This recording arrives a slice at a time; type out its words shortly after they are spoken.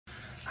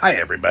Hi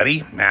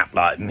everybody, Matt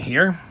Lawton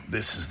here.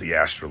 This is the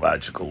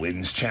Astrological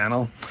Winds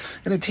channel.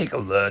 I'm going to take a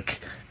look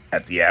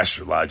at the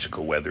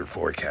astrological weather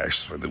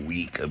forecast for the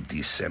week of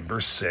December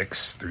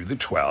 6th through the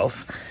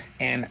 12th.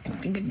 And I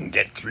think I can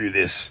get through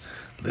this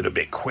a little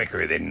bit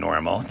quicker than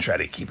normal. Try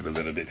to keep it a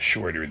little bit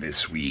shorter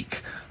this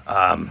week.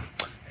 And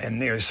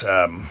there's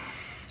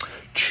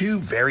two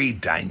very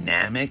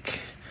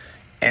dynamic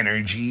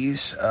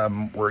energies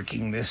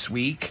working this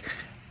week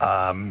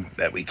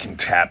that we can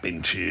tap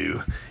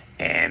into,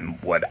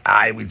 and what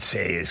I would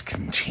say is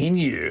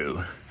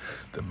continue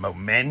the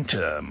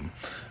momentum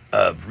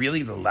of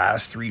really the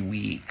last 3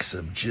 weeks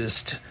of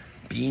just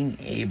being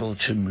able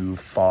to move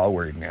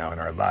forward now in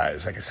our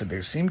lives. Like I said,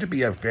 there seemed to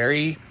be a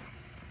very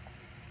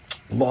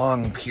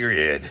long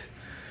period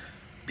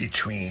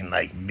between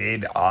like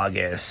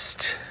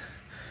mid-August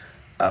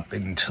up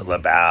until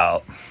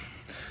about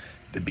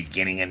the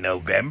beginning of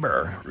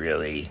November,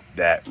 really,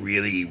 that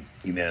really,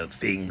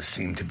 things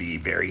seem to be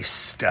very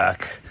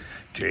stuck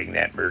during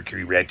that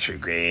Mercury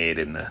retrograde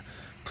and the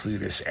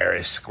Plutus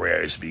Eris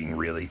squares being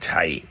really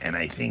tight. And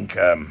I think,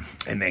 and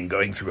then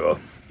going through,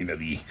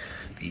 the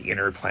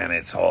inner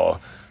planets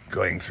all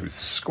going through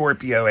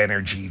Scorpio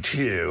energy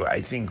too. I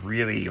think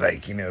really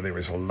there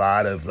was a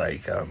lot of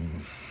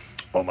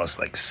almost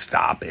like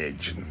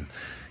stoppage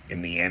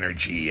in the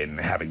energy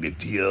and having to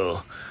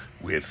deal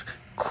with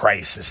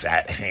crisis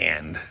at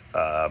hand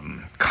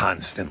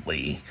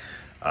constantly,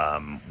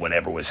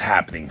 whatever was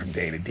happening from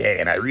day to day.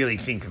 And I really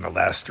think in the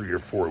last 3 or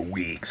 4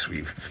 weeks,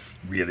 we've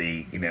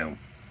really,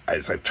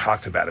 as I've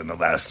talked about in the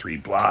last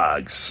 3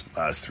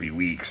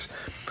 weeks,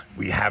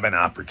 we have an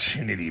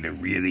opportunity to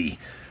really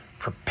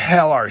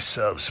propel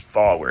ourselves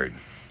forward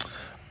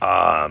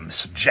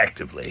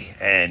subjectively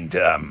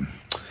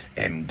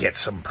and get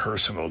some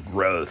personal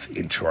growth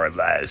into our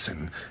lives,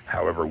 and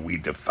however we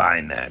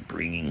define that,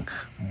 bringing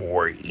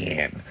more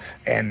in.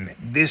 And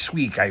this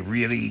week, I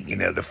really,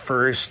 the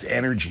first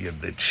energy of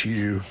the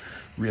two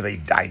really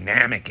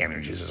dynamic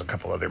energies, there's a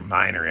couple other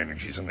minor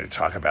energies I'm going to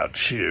talk about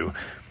too,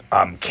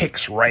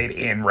 kicks right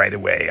in right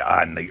away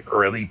on the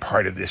early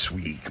part of this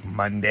week.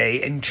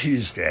 Monday and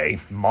Tuesday,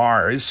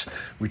 Mars,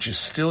 which is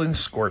still in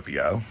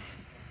Scorpio,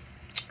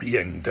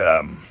 and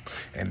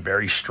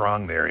very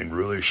strong there in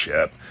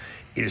rulership,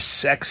 is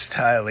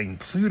sextiling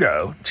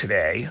Pluto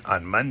today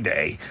on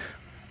Monday.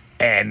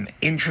 And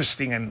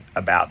interesting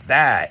about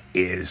that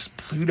is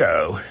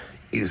Pluto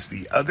is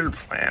the other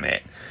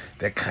planet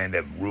that kind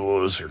of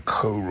rules or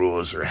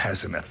co-rules or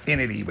has an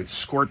affinity with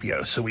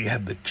Scorpio. So we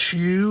have the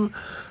two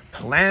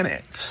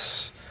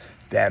planets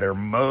that are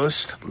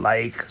most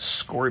like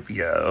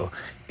Scorpio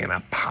in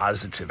a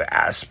positive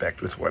aspect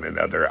with one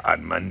another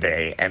on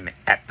Monday, and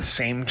at the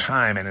same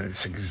time, and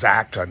it's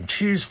exact on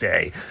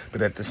Tuesday,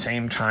 but at the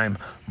same time,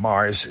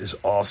 Mars is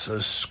also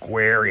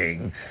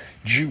squaring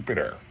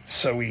Jupiter.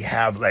 So we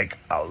have like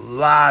a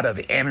lot of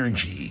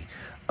energy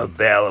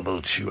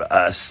available to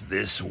us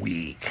this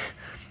week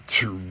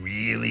to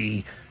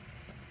really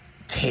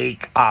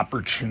take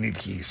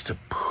opportunities to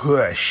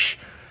push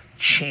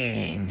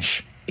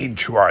change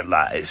into our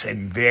lives,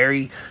 and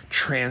very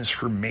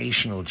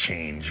transformational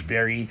change,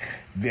 very,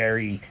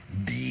 very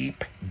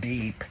deep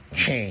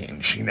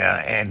change,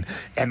 and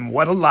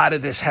what a lot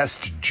of this has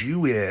to do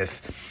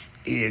with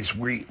is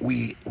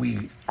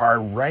we are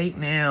right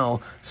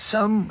now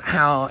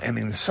somehow, and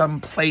in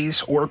some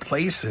place or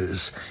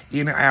places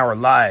in our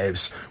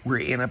lives, we're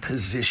in a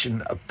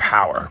position of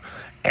power.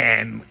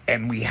 And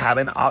we have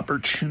an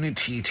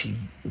opportunity to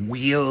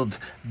wield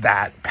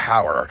that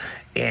power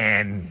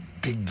and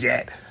to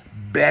get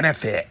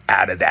benefit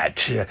out of that,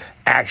 to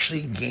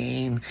actually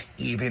gain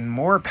even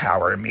more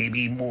power,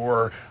 maybe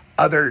more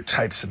other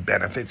types of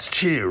benefits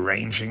too,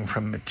 ranging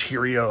from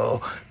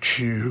material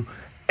to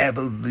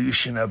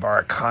evolution of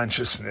our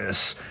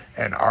consciousness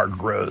and our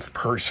growth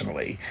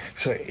personally.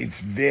 So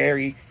it's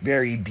very,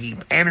 very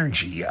deep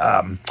energy.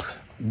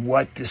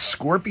 What the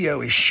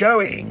Scorpio is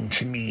showing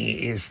to me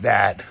is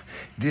that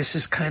this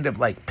is kind of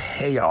like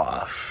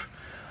payoff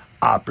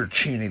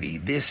opportunity.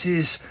 This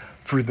is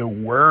for the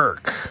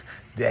work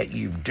that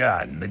you've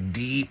done, the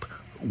deep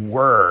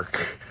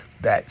work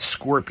that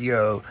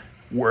Scorpio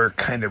work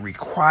kind of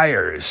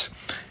requires,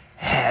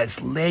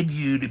 has led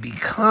you to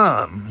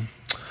become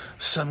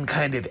some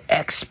kind of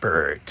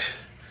expert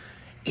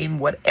in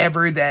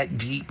whatever that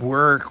deep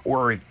work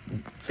or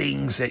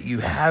things that you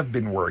have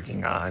been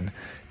working on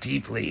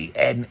deeply.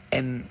 And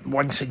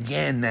once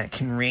again, that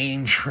can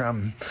range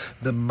from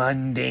the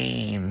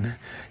mundane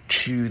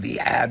to the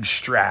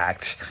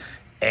abstract,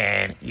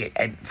 and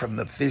from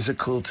the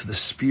physical to the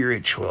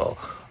spiritual,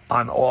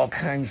 on all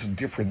kinds of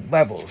different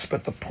levels.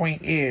 But the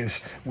point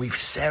is, we've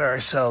set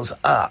ourselves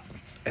up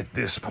at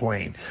this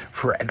point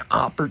for an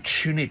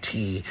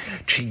opportunity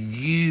to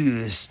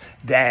use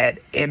that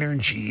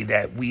energy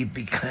that we've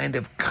kind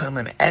of become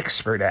an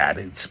expert at.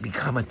 It's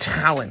become a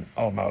talent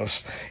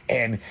almost,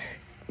 and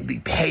the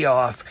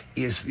payoff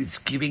is it's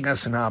giving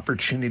us an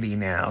opportunity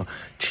now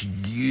to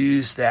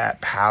use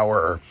that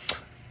power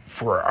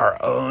for our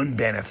own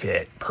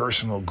benefit,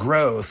 personal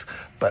growth,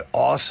 but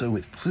also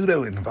with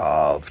Pluto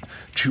involved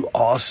to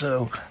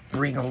also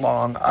bring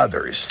along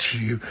others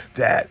to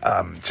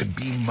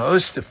be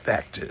most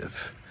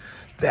effective,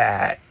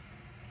 that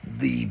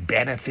the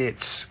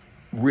benefits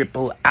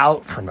ripple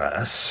out from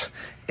us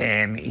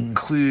and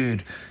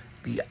include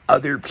the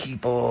other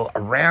people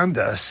around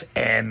us,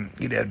 and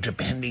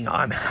depending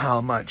on how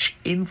much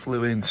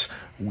influence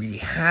we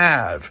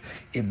have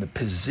in the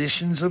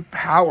positions of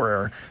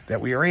power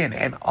that we are in.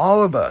 And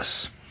all of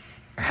us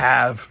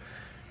have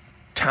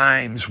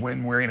times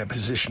when we're in a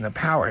position of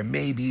power. It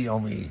may be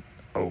only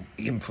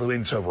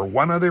influence over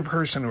one other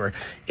person, or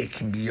it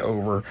can be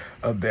over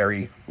a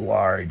very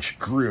large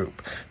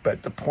group.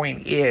 But the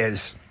point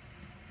is,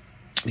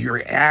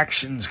 your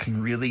actions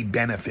can really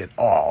benefit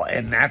all.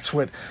 And that's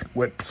what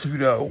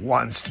Pluto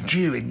wants to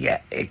do. And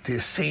yet, at the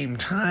same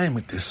time,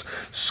 with this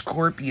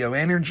Scorpio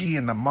energy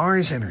and the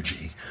Mars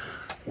energy,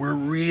 we're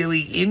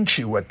really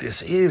into what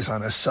this is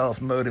on a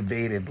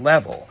self-motivated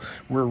level.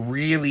 We're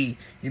really,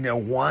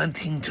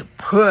 wanting to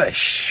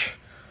push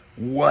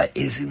what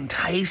is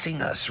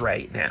enticing us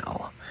right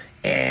now,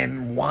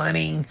 and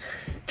wanting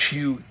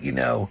to,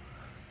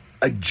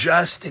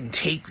 adjust and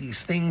take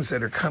these things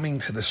that are coming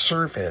to the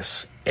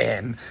surface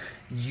and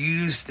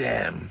use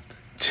them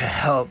to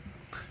help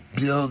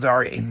build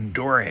our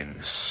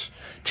endurance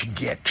to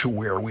get to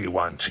where we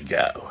want to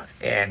go.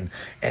 And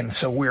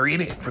so we're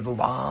in it for the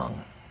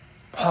long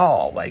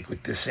haul, like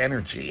with this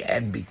energy.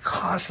 And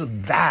because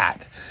of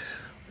that,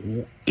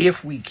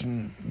 if we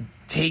can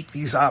take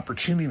these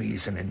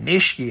opportunities and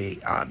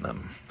initiate on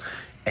them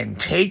and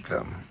take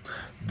them,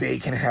 they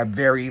can have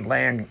very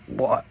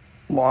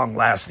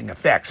long-lasting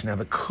effects. Now,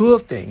 the cool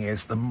thing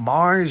is the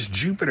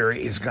Mars-Jupiter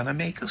is going to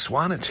make us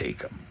want to take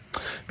them,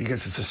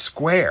 because it's a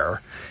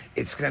square.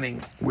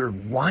 We're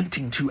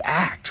wanting to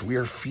act.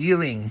 We're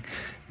feeling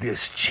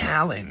this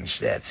challenge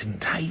that's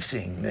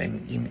enticing,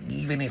 and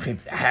even if it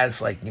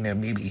has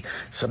maybe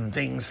some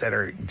things that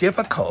are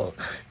difficult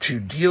to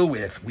deal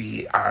with,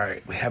 we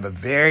have a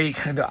very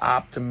kind of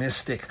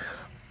optimistic,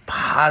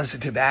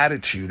 positive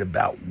attitude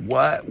about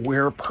what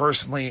we're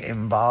personally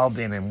involved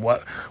in and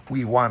what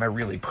we want to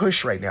really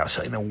push right now.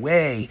 So in a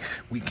way,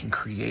 we can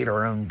create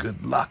our own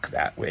good luck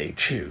that way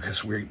too,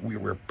 because we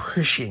were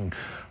pushing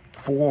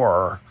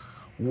for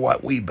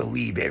what we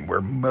believe in. We're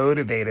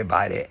motivated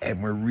by it,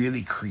 and we're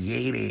really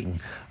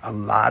creating a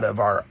lot of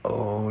our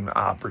own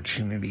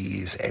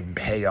opportunities and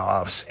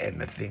payoffs,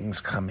 and the things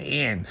come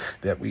in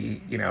that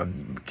we,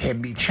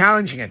 can be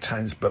challenging at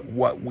times, but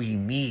what we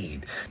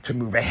need to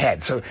move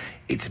ahead. So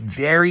it's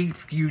very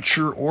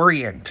future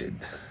oriented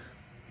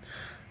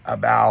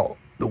about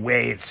the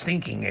way it's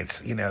thinking. It's,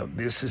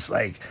 this is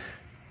like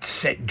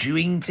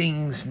doing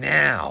things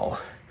now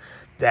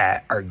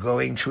that are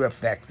going to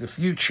affect the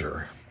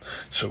future.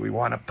 So we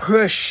want to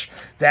push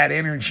that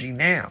energy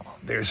now.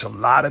 There's a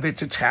lot of it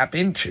to tap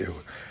into,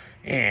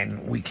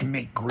 and we can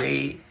make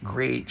great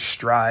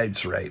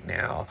strides right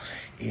now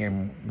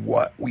in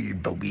what we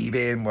believe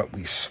in, what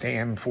we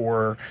stand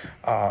for.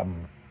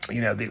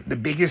 The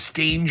biggest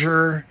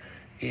danger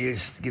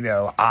is,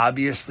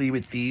 obviously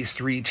with these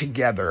three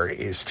together,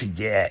 is to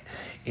get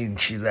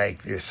into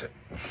this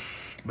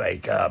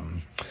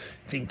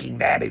thinking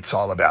that it's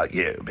all about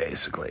you,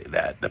 basically,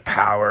 that the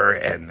power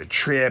and the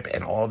trip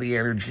and all the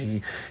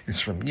energy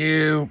is from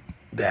you,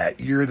 that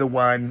you're the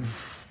one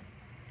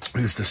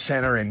who's the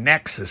center and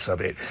nexus of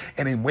it.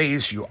 And in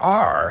ways you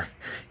are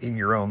in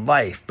your own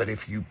life. But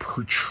if you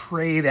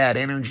portray that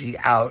energy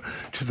out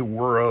to the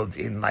world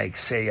in a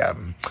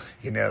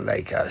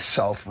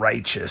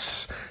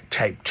self-righteous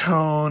type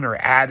tone or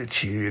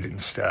attitude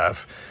and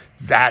stuff,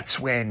 that's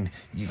when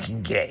you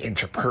can get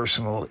into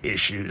personal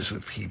issues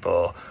with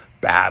people,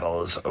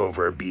 battles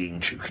over being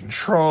too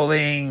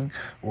controlling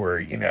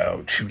or,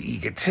 too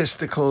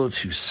egotistical,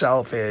 too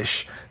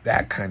selfish,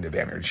 that kind of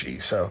energy.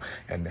 So,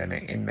 and then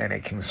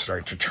it can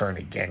start to turn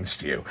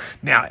against you.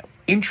 Now,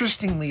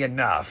 interestingly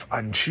enough,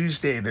 on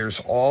Tuesday, there's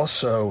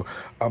also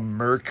a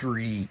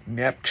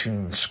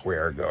Mercury-Neptune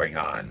square going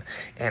on.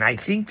 And I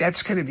think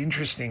that's kind of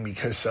interesting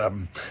because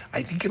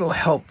I think it'll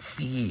help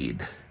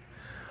feed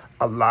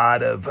a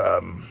lot of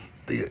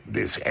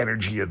this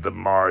energy of the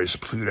Mars,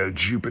 Pluto,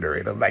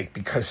 Jupiter.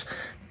 Because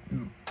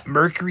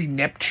Mercury,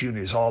 Neptune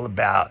is all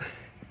about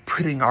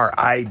putting our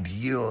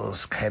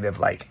ideals kind of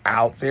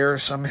out there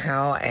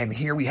somehow. And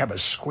here we have a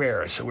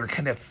square. So we're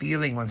kind of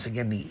feeling once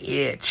again the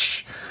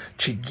itch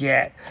to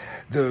get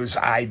those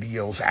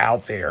ideals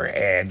out there.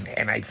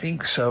 And I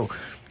think so,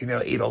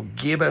 it'll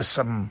give us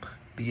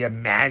the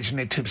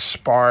imaginative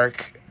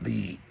spark,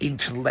 the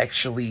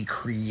intellectually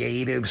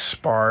creative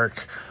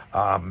spark,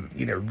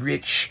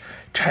 rich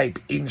type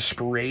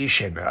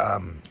inspiration,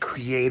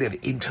 creative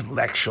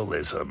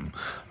intellectualism,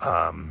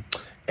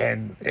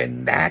 and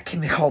that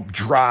can help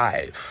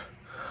drive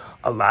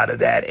a lot of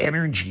that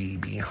energy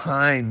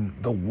behind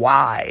the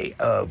why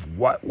of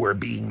what we're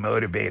being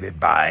motivated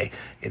by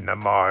in the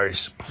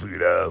Mars,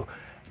 Pluto,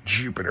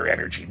 Jupiter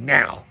energy.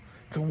 Now,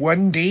 the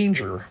one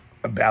danger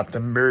about the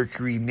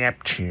Mercury,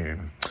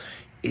 Neptune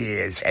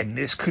is, and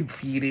this could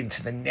feed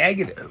into the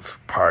negative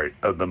part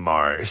of the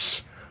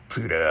Mars,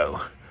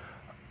 Pluto,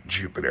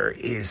 Jupiter,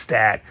 is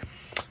that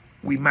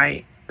we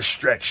might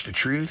stretch the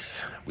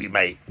truth. We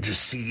might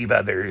deceive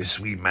others.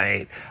 We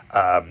might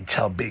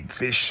tell big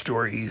fish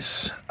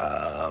stories.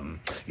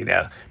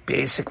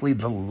 Basically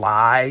the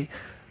lie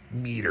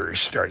meter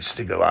starts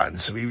to go on.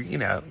 So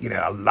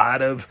a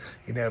lot of,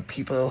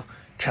 people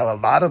tell a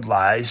lot of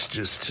lies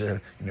just to,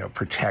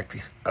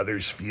 protect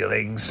others'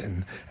 feelings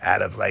and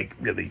out of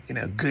really,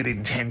 good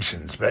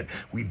intentions. But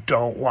we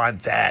don't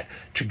want that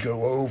to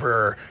go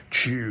over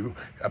to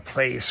a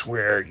place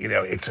where,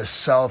 it's a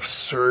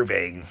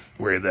self-serving,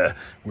 where the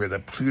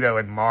Pluto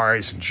and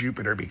Mars and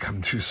Jupiter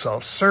become too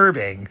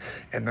self-serving,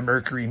 and the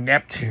Mercury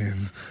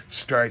Neptune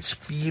starts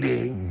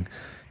feeding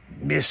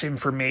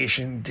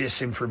misinformation,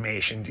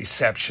 disinformation,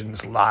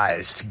 deceptions,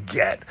 lies to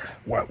get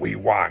what we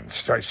want,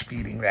 starts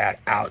feeding that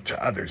out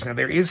to others. Now,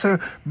 there is a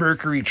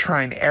Mercury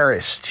trine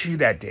Eris to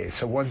that day.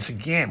 So once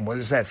again, what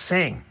is that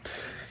saying?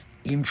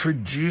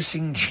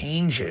 Introducing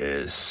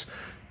changes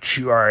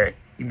to our,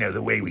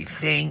 the way we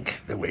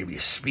think, the way we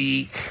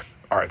speak,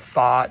 our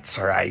thoughts,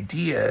 our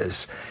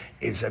ideas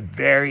is it's a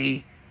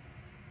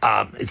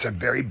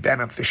very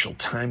beneficial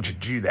time to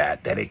do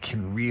that it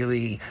can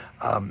really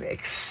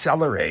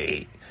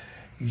accelerate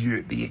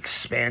the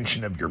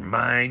expansion of your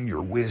mind,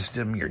 your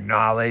wisdom, your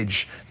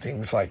knowledge,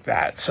 things like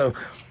that. So,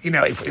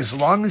 as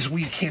long as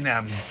we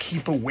can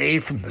keep away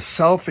from the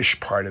selfish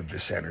part of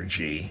this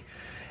energy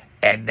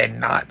and then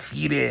not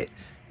feed it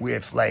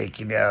with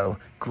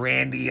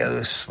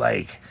grandiose,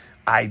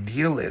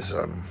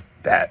 idealism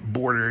that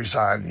borders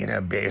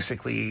on,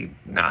 basically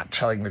not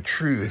telling the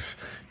truth,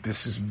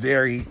 this is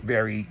very,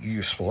 very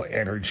useful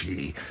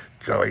energy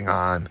going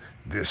on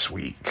this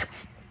week.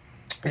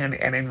 And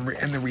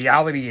the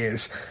reality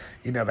is,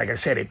 like I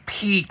said, it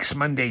peaks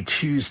Monday,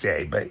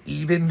 Tuesday, but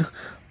even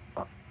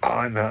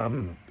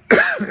on,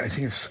 I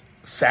think it's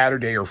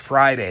Saturday or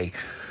Friday,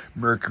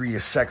 Mercury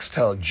is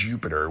sextile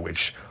Jupiter,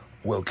 which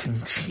will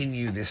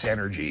continue this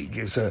energy. It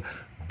gives a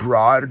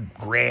broad,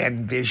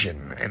 grand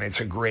vision, and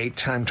it's a great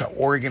time to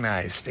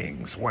organize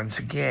things. Once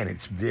again,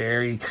 it's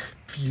very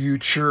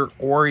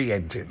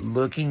future-oriented,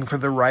 looking for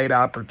the right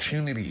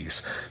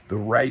opportunities, the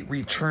right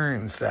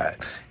returns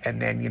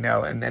and then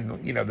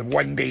the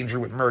one danger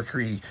with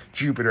Mercury,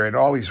 Jupiter, and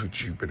always with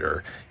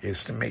Jupiter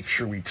is to make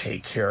sure we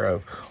take care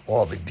of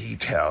all the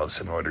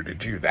details in order to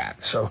do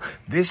that. So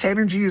this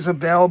energy is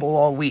available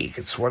all week.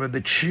 It's one of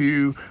the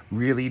two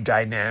really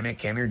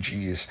dynamic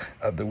energies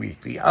of the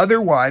week. The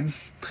other one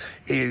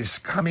is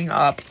coming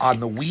up on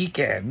the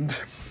weekend,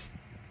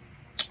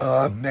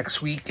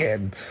 next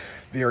weekend.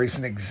 There is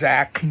an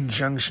exact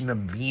conjunction of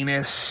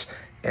Venus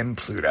and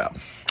Pluto.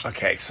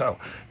 Okay, so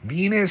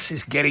Venus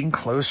is getting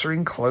closer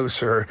and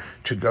closer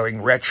to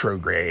going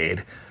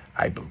retrograde.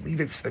 I believe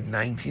it's the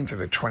 19th or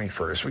the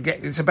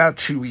 21st. It's about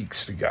 2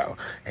 weeks to go.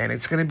 And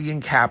it's going to be in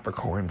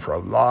Capricorn for a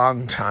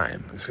long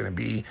time. It's going to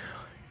be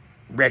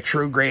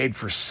retrograde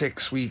for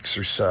 6 weeks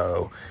or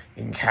so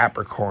in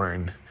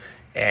Capricorn.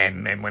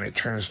 And then when it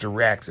turns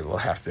direct, it will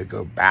have to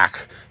go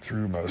back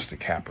through most of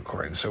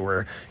Capricorn. So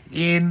we're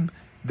in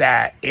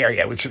that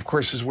area, which of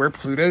course is where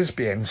Pluto's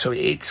been. So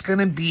it's going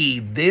to be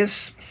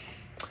this,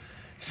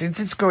 since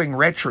it's going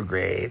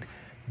retrograde,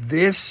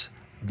 this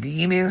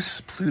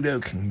Venus-Pluto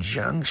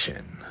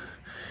conjunction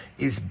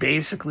is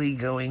basically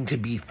going to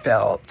be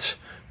felt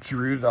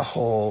through the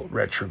whole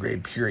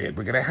retrograde period.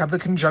 We're going to have the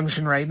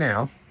conjunction right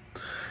now.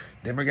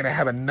 Then we're going to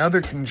have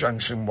another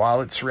conjunction while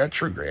it's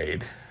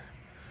retrograde,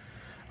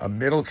 a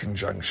middle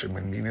conjunction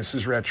when Venus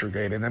is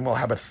retrograde, and then we'll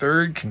have a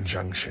third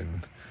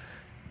conjunction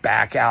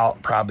back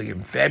out probably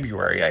in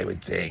February, I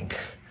would think,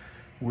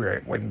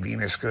 when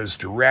Venus goes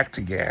direct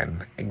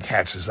again and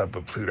catches up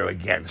with Pluto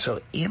again. So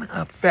in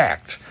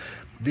effect,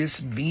 this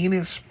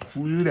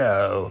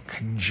Venus-Pluto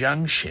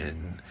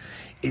conjunction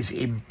is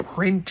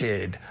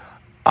imprinted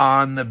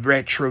on the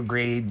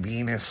retrograde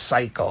Venus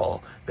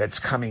cycle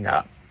that's coming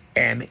up,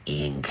 and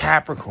in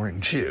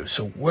Capricorn too.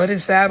 So what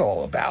is that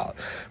all about?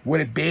 What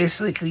it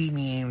basically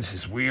means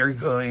is we are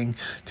going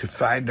to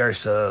find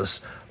ourselves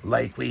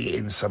likely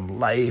in some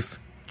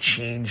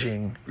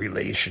life-changing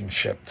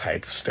relationship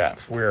type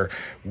stuff where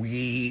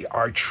we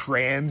are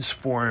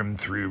transformed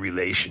through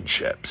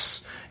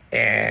relationships.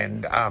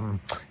 And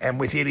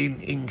with it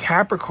in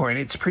Capricorn,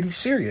 it's pretty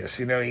serious.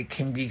 It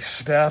can be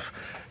stuff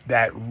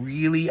that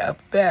really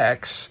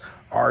affects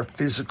our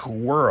physical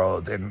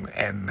world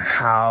and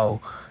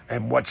how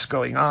and what's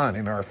going on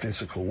in our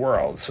physical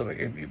world. So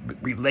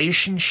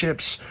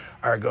relationships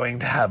are going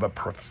to have a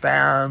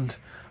profound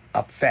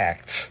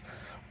effect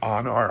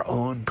on our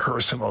own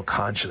personal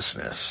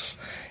consciousness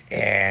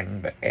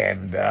and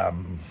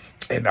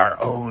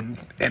our own,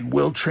 and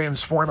will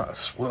transform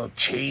us, will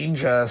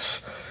change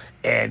us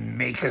and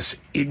make us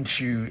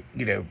into,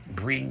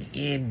 bring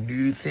in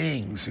new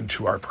things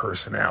into our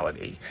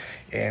personality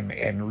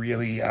and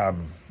really,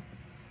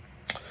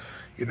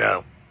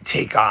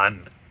 take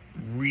on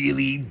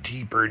really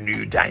deeper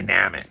new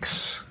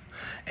dynamics.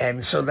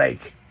 And so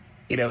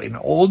in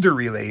older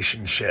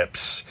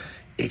relationships,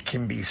 it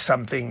can be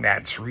something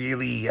that's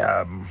really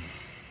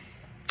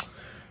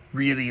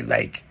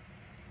like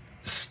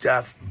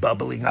stuff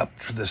bubbling up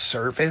to the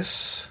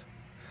surface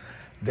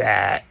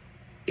that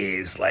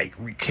is like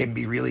can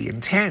be really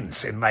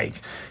intense, and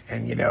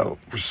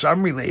for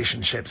some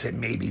relationships it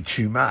may be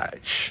too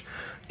much.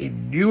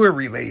 In newer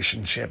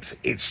relationships,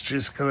 it's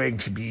just going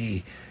to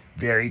be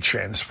very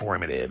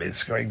transformative.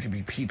 It's going to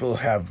be people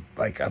who have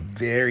like a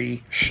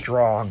very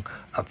strong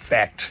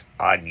effect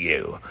on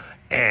you,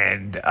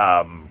 and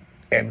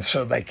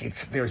so like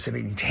there's an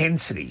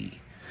intensity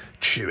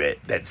to it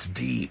that's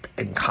deep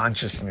and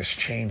consciousness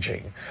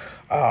changing.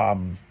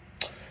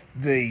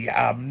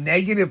 The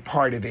negative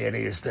part of it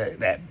is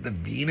that the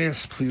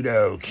Venus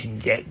Pluto can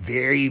get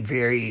very,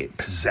 very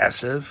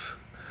possessive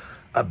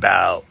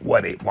about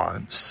what it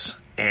wants,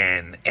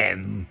 and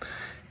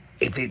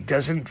if it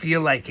doesn't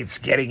feel like it's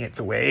getting it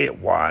the way it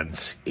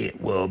wants,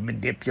 it will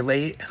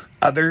manipulate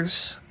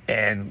others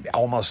and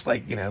almost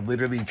like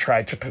literally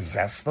try to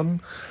possess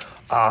them.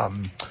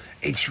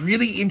 It's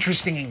really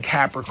interesting in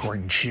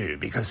Capricorn too,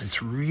 because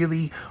it's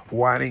really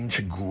wanting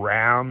to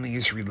ground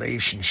these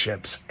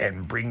relationships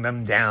and bring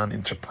them down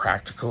into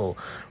practical,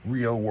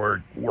 real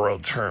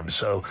world terms.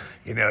 So,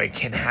 it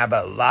can have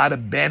a lot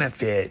of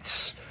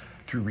benefits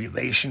through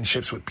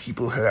relationships with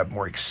people who have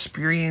more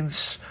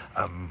experience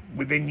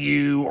within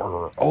you,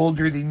 or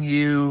older than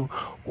you,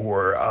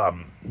 or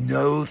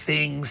know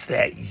things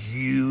that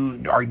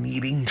you are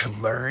needing to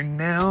learn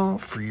now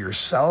for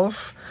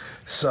yourself.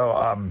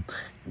 So,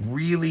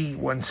 really,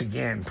 once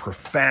again,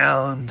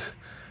 profound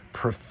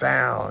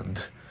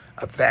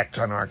effect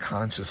on our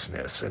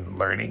consciousness and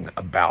learning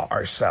about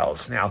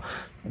ourselves. Now,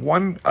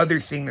 one other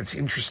thing that's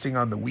interesting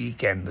on the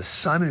weekend, the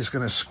sun is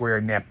going to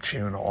square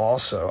Neptune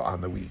also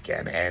on the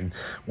weekend. And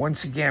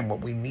once again,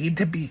 what we need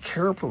to be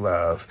careful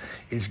of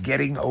is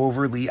getting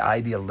overly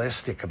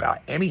idealistic about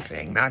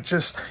anything, not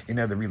just,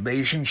 the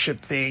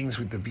relationship things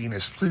with the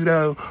Venus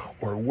Pluto,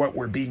 or what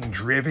we're being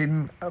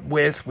driven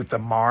with the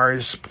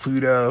Mars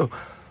Pluto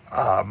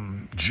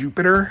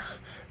Jupiter,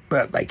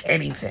 but like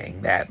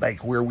anything that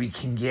like where we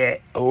can get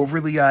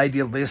overly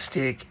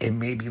idealistic and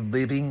maybe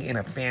living in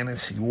a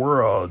fantasy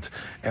world,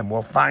 and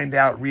we'll find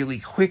out really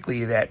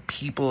quickly that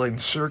people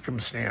and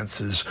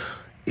circumstances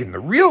in the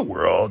real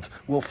world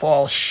will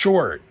fall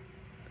short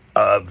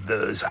of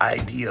those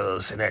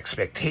ideals and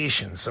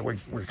expectations. So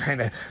we're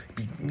kind of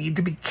need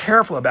to be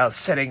careful about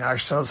setting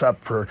ourselves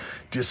up for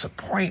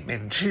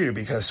disappointment too,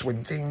 because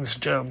when things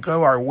don't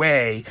go our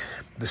way,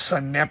 the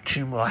Sun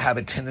Neptune will have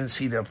a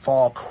tendency to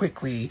fall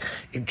quickly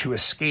into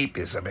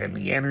escapism, and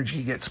the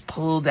energy gets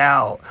pulled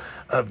out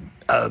of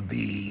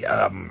the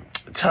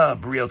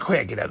tub real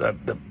quick. The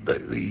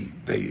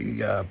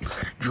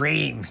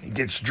drain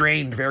gets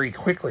drained very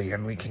quickly,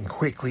 and we can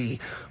quickly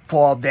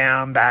fall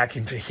down back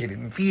into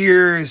hidden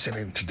fears and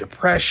into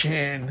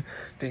depression,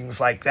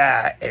 things like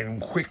that, and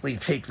quickly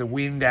take the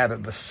wind out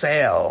of the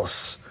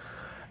sails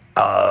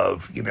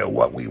of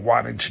what we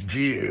wanted to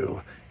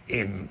do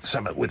with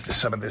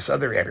some of this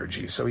other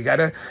energy. So we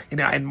gotta,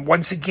 and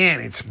once again,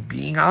 it's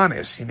being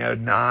honest,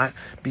 not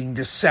being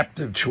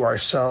deceptive to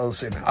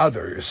ourselves and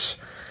others.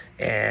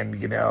 And,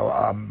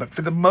 but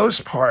for the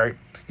most part,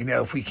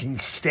 if we can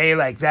stay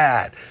like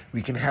that,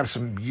 we can have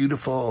some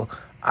beautiful,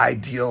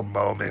 ideal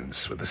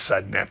moments with the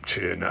Sun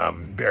Neptune,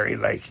 very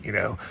like,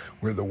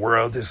 where the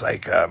world is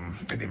like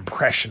an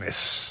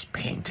impressionist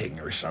painting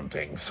or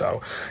something.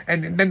 So,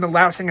 and then the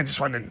last thing I just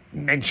want to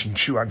mention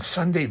too, on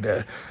Sunday,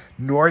 the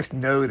North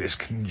Node is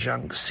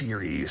conjunct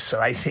Ceres. So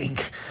I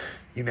think,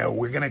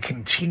 we're going to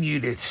continue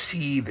to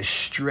see the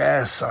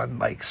stress on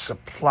like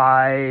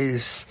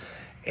supplies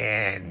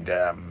and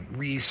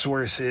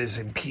resources,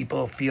 and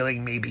people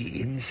feeling maybe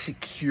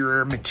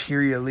insecure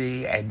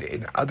materially and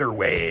in other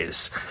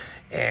ways,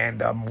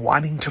 and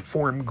wanting to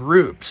form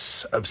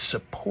groups of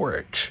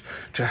support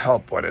to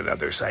help one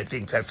another. So I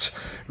think that's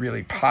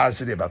really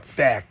positive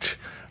effect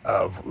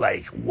of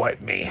like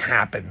what may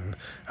happen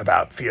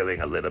about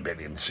feeling a little bit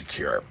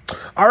insecure.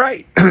 All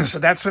right, so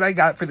that's what I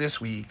got for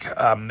this week.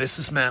 This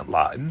is Matt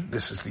Lawton.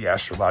 This is the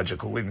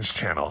Astrological Winds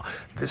channel.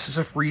 This is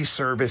a free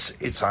service.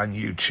 It's on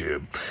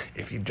YouTube.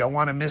 If you don't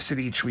want to miss it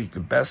each week, the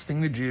best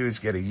thing to do is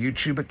get a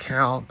YouTube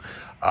account,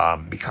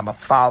 become a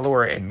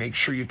follower, and make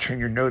sure you turn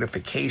your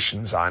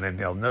notifications on, and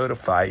they'll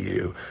notify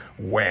you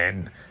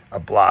when a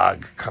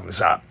blog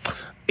comes up.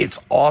 It's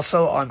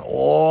also on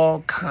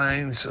all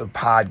kinds of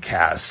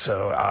podcasts.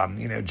 So,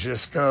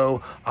 just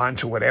go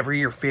onto whatever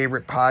your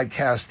favorite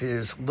podcast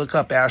is, look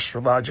up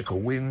Astrological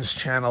Winds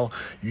channel.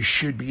 You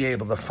should be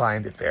able to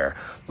find it there.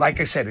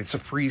 Like I said, it's a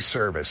free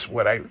service.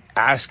 What I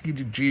ask you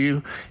to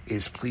do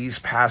is please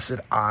pass it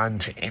on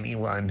to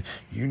anyone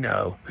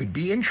who'd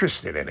be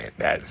interested in it.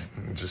 That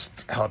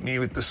just help me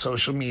with the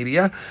social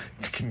media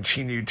to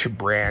continue to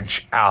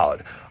branch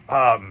out.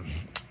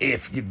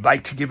 If you'd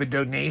like to give a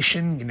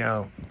donation,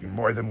 you're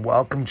more than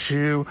welcome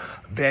to.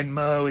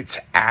 Venmo, it's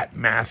at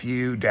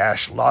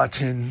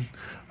Matthew-Lawton.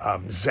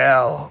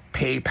 Zelle,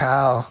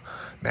 PayPal,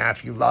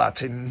 Matthew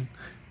Lawton,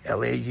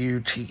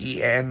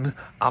 Lauten.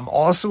 I'm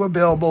also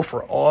available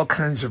for all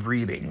kinds of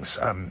readings.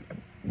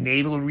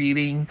 natal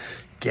reading,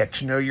 get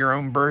to know your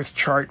own birth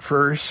chart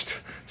first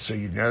so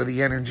you know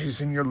the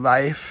energies in your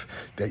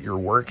life that you're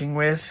working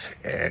with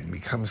and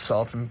become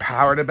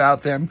self-empowered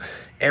about them.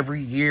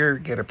 Every year,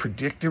 get a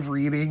predictive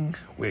reading,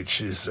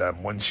 which is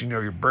once you know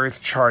your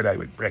birth chart, I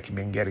would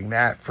recommend getting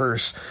that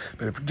first.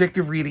 But a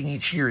predictive reading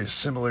each year is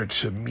similar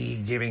to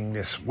me giving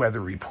this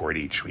weather report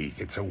each week.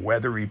 It's a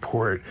weather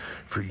report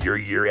for your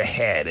year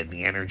ahead and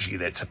the energy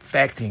that's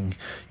affecting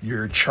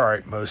your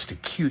chart most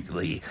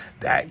acutely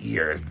that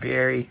year.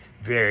 Very,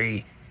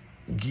 very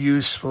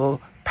useful,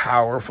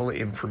 powerful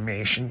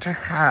information to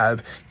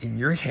have in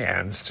your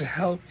hands to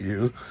help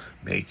you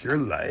make your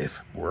life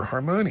more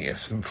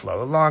harmonious and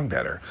flow along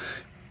better.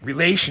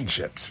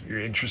 Relationships. If you're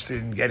interested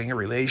in getting a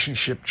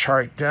relationship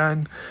chart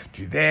done,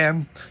 do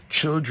them.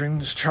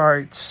 Children's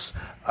charts,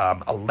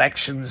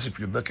 elections, if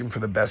you're looking for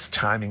the best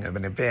timing of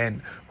an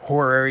event,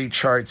 horary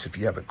charts, if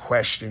you have a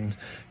question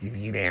you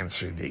need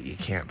answered that you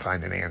can't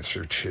find an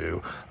answer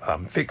to,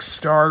 fixed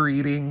star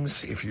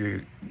readings, if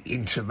you're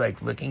into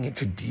looking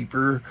into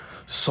deeper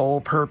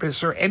soul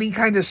purpose or any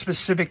kind of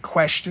specific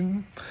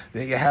question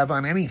that you have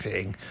on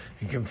anything,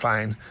 you can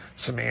find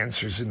some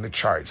answers in the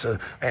chart. So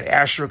at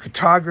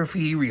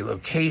astrocartography,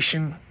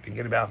 relocation,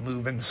 thinking about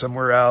moving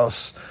somewhere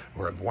else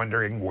or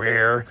wondering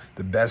where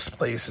the best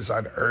places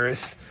on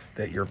Earth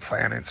that your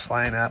planets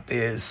line up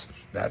is,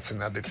 that's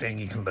another thing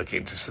you can look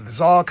into. So there's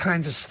all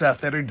kinds of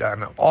stuff that are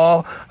done,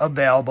 all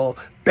available.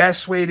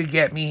 Best way to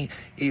get me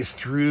is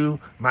through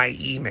my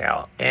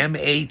email,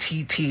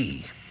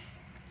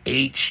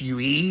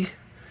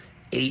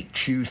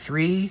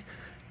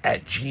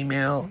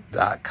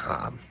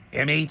 mattHue823@gmail.com.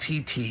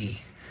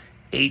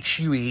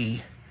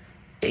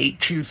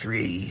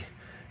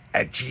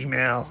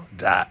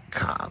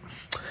 mattHue823@gmail.com.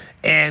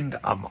 And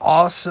I'm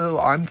also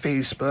on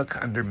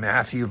Facebook under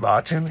Matthew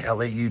Lauten,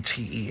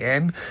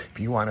 Lauten. If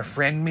you want to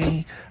friend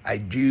me, I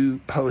do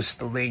post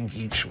the link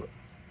each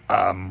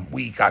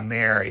week on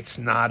there. It's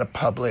not a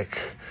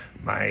public,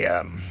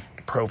 my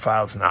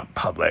profile's not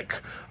public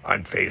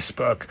on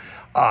Facebook.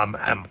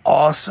 I'm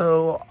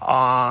also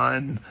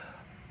on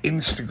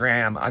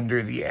Instagram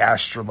under the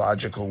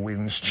Astrological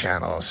Winds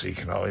channel, so you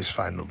can always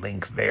find the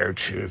link there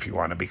too if you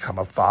want to become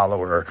a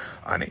follower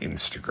on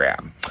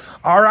Instagram.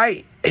 All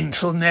right,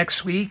 until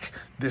next week,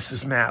 this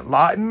is Matt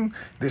Lauten.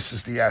 This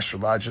is the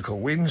Astrological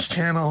Winds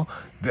channel.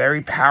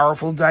 Very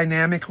powerful,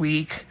 dynamic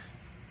week.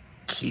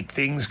 Keep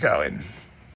things going.